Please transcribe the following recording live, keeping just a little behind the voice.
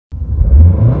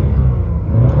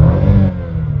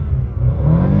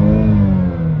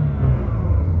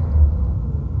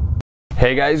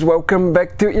Hey guys, welcome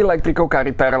back to Electrical Car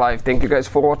Repair Live. Thank you guys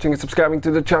for watching and subscribing to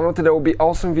the channel. Today will be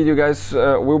awesome video, guys.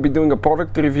 We'll be doing a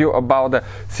product review about the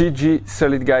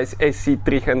Cgsulit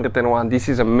Sc301. This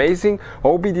is amazing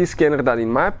OBD scanner that,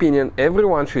 in my opinion,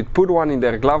 everyone should put one in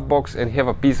their glove box and have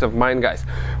a peace of mind, guys.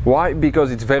 Why? Because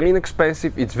it's very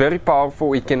inexpensive, it's very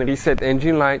powerful, it can reset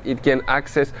engine light, it can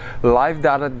access live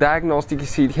data, diagnostic. You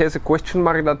see, it has a question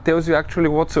mark that tells you actually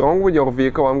what's wrong with your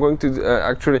vehicle. I'm going to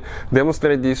actually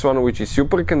demonstrate this one, which is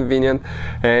super convenient,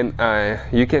 and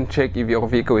you can check if your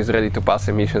vehicle is ready to pass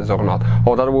emissions or not.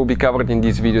 All that will be covered in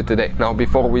this video today. Now,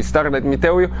 before we start, let me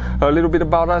tell you a little bit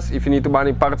about us. If you need to buy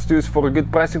any parts to use for a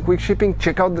good price and quick shipping,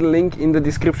 check out the link in the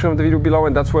description of the video below,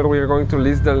 and that's where we're going to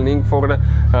list the link for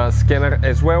the scanner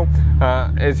as well.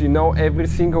 As you know, every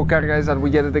single car, guys, that we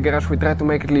get at the garage, we try to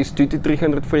make at least 200 to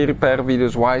 300 free repair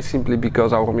videos. Why? Simply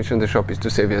because our mission in the shop is to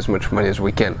save you as much money as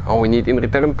we can. All we need in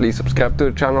return, please subscribe to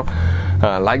the channel,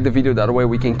 like the video, that way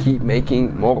we can keep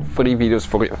making more free videos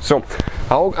for you. So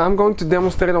I'm going to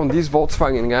demonstrate on this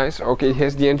Volkswagen, guys. Okay, it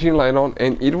has the engine light on,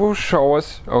 and it will show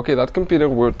us, okay, that computer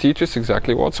will teach us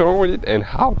exactly what's wrong with it and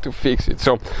how to fix it.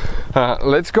 So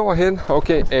let's go ahead,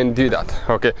 okay, and do that,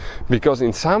 okay, because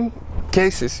in some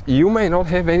cases you may not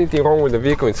have anything wrong with the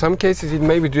vehicle. In some cases it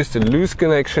may be just a loose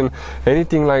connection,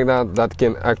 anything like that, that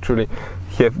can actually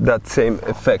have that same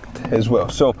effect as well.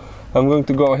 So I'm going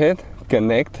to go ahead,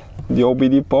 connect the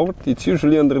OBD port. It's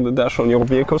usually under the dash on your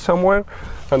vehicle somewhere,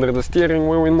 under the steering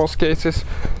wheel in most cases,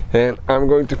 and I'm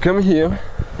going to come here.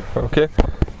 Okay,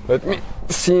 let me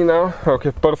see now.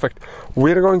 Okay, perfect.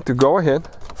 We're going to go ahead,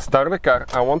 start the car.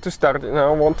 I want to start it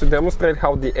now. I want to demonstrate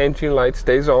how the engine light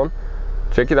stays on.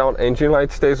 Check it out, engine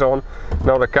light stays on.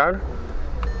 Now the car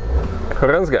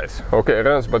runs, guys. Okay,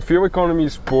 runs, but fuel economy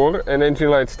is poor and engine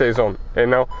light stays on.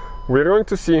 And now we're going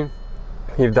to see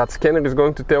if that scanner is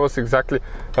going to tell us exactly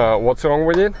what's wrong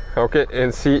with it, okay,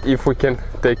 and see if we can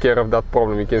take care of that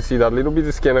problem. You can see that little bit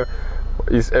of scanner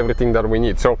is everything that we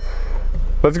need. So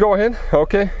let's go ahead,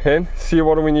 okay, and see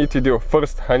what we need to do.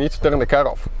 First, I need to turn the car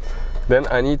off. Then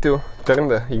I need to turn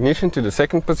the ignition to the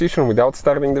second position without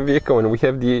starting the vehicle, and we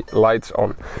have the lights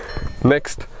on.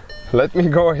 Next, let me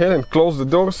go ahead and close the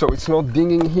door so it's not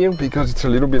dinging here, because it's a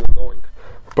little bit annoying.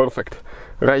 Perfect.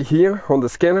 Right here on the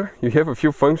scanner you have a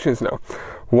few functions now.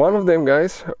 One of them,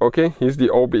 guys, okay, is the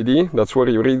OBD. That's where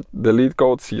you read the lead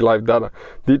code, see live data.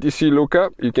 DTC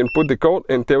lookup, you can put the code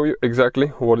and tell you exactly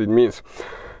what it means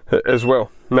as well.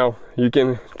 Now you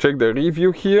can check the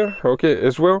review here, okay,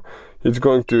 as well. It's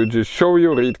going to just show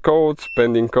you read codes,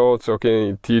 pending codes, okay,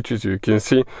 it teaches you. You can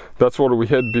see that's what we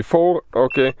had before,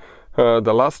 okay.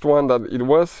 The last one that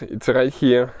it's right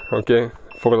here, okay,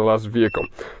 for the last vehicle,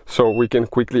 so we can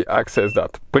quickly access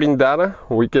that. Print data,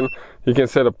 you can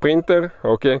set a printer,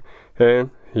 okay, and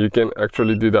you can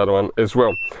actually do that one as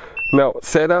well. Now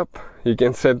setup, you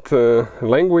can set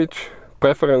language,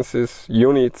 preferences,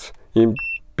 units,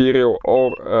 imperial,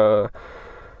 or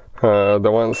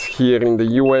the ones here in the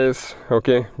US,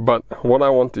 okay. But what I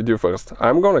want to do first,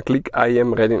 I'm gonna click I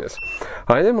am readiness.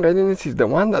 I am readiness is the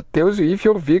one that tells you if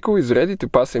your vehicle is ready to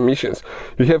pass emissions.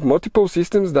 You have multiple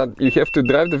systems that you have to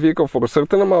drive the vehicle for a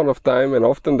certain amount of time, and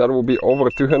often that will be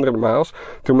over 200 miles,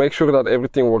 to make sure that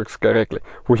everything works correctly.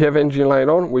 We have engine light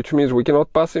on, which means we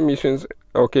cannot pass emissions,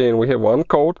 okay, and we have one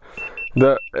code.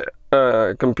 The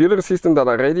computer system that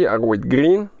are ready are with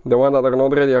green, the one that are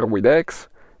not ready are with X,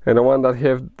 and the one that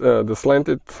have the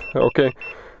slanted, okay,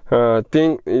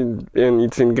 thing and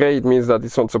it's in gray, it means that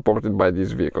it's not supported by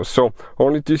these vehicles. So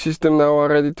only two systems now are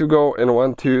ready to go, and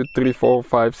 1, 2, 3, 4,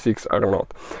 5, 6 are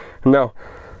not. Now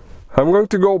I'm going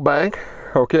to go back,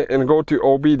 okay, and go to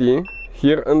OBD.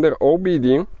 Here under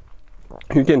OBD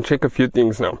you can check a few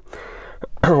things now.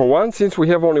 One, since we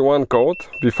have only one code,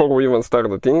 before we even start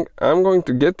the thing, I'm going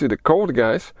to get to the code,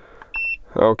 guys,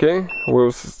 okay.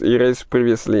 We'll erase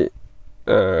previously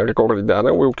recorded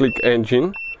data. We'll click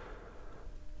engine,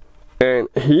 and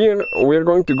here we're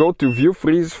going to go to view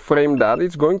freeze frame data.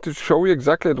 It's going to show you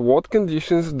exactly at what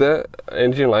conditions the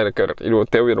engine light occurred. It will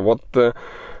tell you what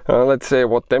let's say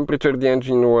what temperature the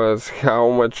engine was, how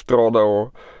much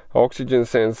throttle, oxygen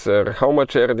sensor, how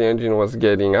much air the engine was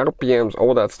getting, RPMs,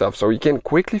 all that stuff, so you can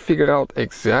quickly figure out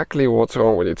exactly what's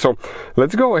wrong with it. So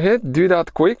let's go ahead, do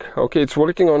that quick. Okay, it's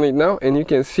working on it now, and you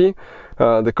can see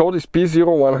the code is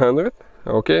P0100.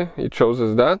 Okay, it shows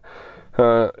us that,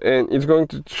 and it's going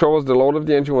to show us the load of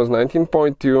the engine was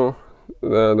 19.2,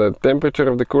 the temperature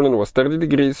of the coolant was 30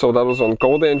 degrees, so that was on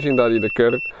cold engine that it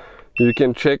occurred. You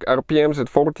can check RPMs at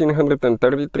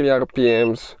 1433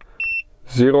 RPMs,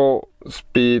 zero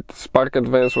speed, spark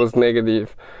advance was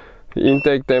negative,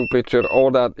 intake temperature,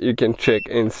 all that you can check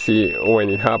and see when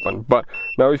it happened. But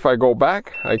now if I go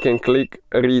back, I can click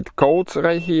read codes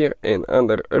right here, and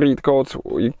under read codes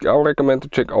I'll recommend to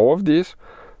check all of these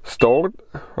stored.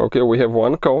 Okay, we have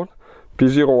one code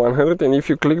P0100, and if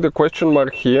you click the question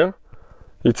mark here,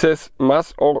 it says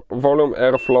mass or volume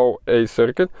airflow A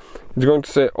circuit. It's going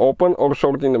to say open or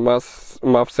short in the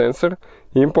MAF sensor,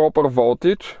 improper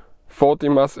voltage, faulty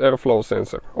mass airflow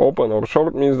sensor. Open or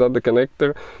short means that the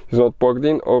connector is not plugged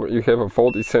in, or you have a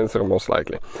faulty sensor most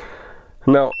likely.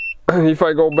 Now if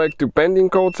I go back to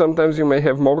pending code, sometimes you may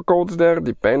have more codes there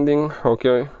depending,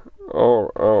 okay,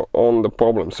 or on the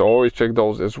problem, so always check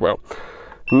those as well.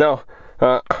 Now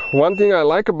one thing I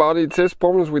like about it, it says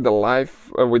problems with the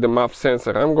with the MAF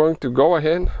sensor. I'm going to go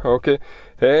ahead, okay,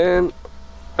 and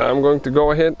I'm going to go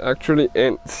ahead actually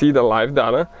and see the live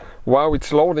data. While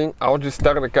it's loading, I'll just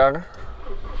start the car.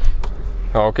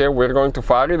 Okay, we're going to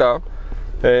fire it up,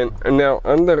 and now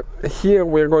under here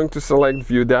we're going to select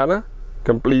view data,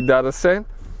 complete data set.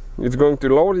 It's going to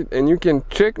load it, and you can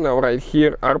check now right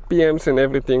here RPMs and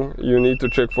everything you need to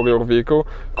check for your vehicle,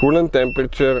 coolant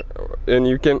temperature, and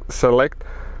you can select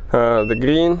the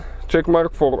green check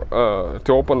mark for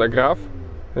to open the graph,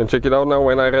 and check it out now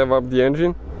when I rev up the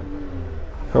engine.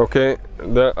 Okay,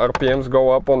 the RPMs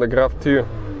go up on the graph too,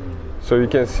 so you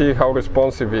can see how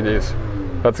responsive it is.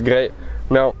 That's great.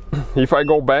 Now if I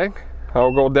go back,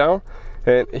 I'll go down,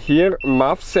 and here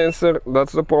MAF sensor,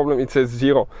 that's the problem, it says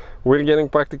 0. We're getting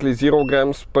practically 0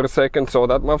 grams per second, so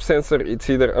that MAF sensor, it's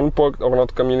either unplugged or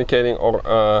not communicating, or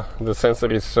the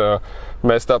sensor is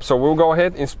messed up. So we'll go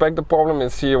ahead, inspect the problem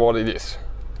and see what it is.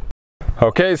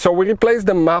 Okay, so we replaced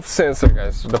the MAF sensor,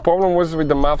 guys. The problem was with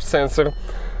the MAF sensor,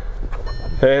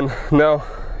 and now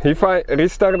if I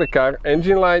restart the car,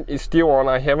 engine light is still on,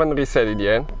 I haven't reset it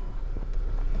yet.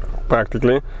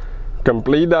 Practically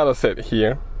complete data set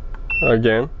here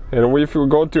again, and if you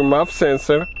go to MAF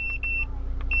sensor,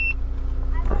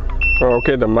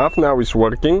 okay, the MAF now is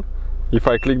working. If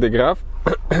I click the graph,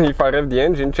 if I rev the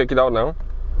engine, check it out now.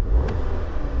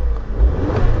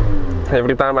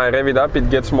 Every time I rev it up, it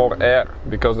gets more air,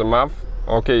 because the MAF,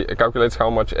 okay, it calculates how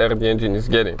much air the engine is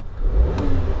getting.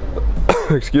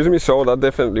 Excuse me, so that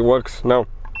definitely works. Now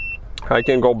I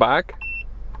can go back.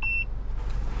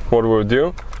 What we'll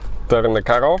do, turn the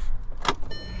car off,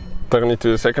 turn it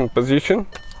to the second position,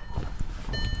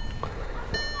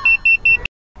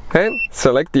 and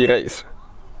select erase.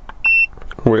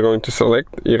 We're going to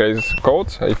select erase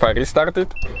codes. If I restart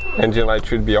it, engine light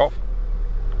should be off.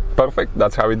 Perfect,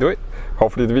 that's how we do it.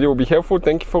 Hopefully the video will be helpful.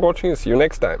 Thank you for watching and see you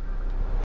next time.